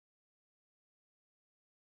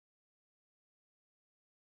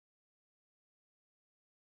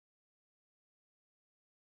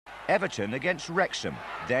Everton against Wrexham,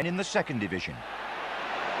 then in the second division.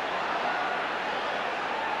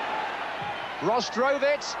 Ross drove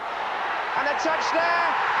it, and a touch there,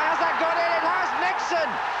 and has that got in? It has. Megson!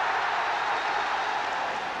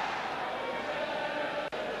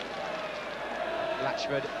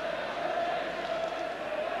 Latchford.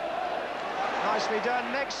 Nicely done,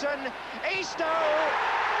 Megson. Eastoe!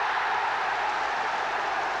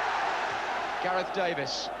 Gareth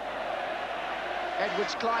Davis.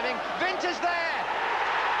 Edwards climbing. Vinter's there!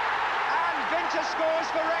 And Vinter scores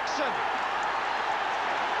for Wrexham.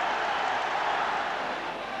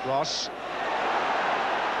 Ross.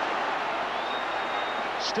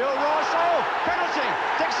 Still Ross. Oh, penalty!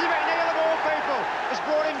 Dixie McNeil, of all people, has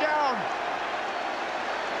brought him down.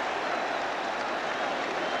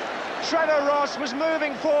 Trevor Ross was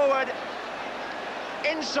moving forward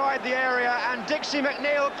inside the area, and Dixie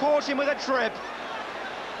McNeil caught him with a trip.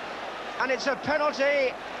 And it's a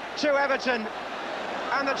penalty to Everton,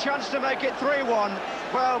 and the chance to make it 3-1.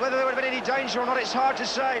 Well, whether there would have been any danger or not, it's hard to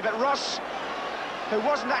say, but Ross, who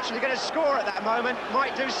wasn't actually going to score at that moment,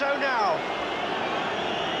 might do so now.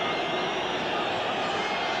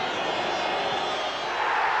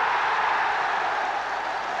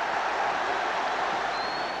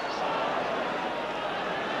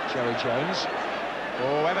 Joey Jones.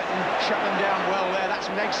 Oh, Everton shut them down well there. That's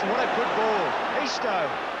Megson. What a good ball. Eastoe.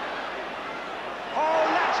 Oh,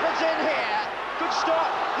 Latchford's in here. Good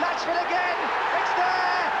stop. Latchford again. It's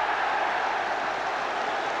there.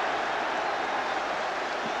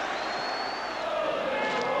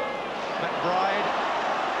 McBride.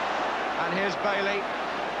 And here's Bailey.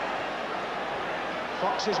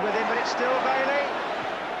 Fox is with him, but it's still Bailey.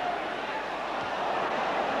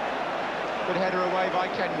 Good header away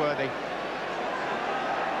by Kenworthy.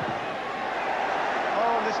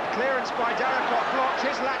 Oh, this clearance by Darracott blocked.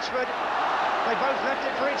 Here's Latchford. They both left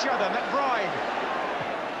it for each other. McBride.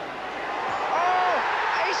 Oh!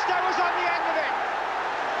 Eastoe was on the end of it.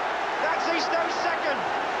 That's Eastoe's second.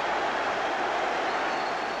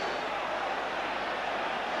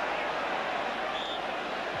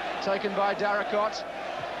 Taken by Darracott.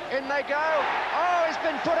 In they go. Oh, it's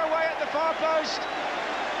been put away at the far post.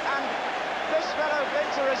 And this fellow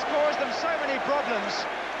Vinter has caused them so many problems.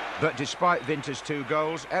 But despite Vinter's 2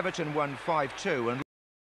 goals, Everton won 5-2 and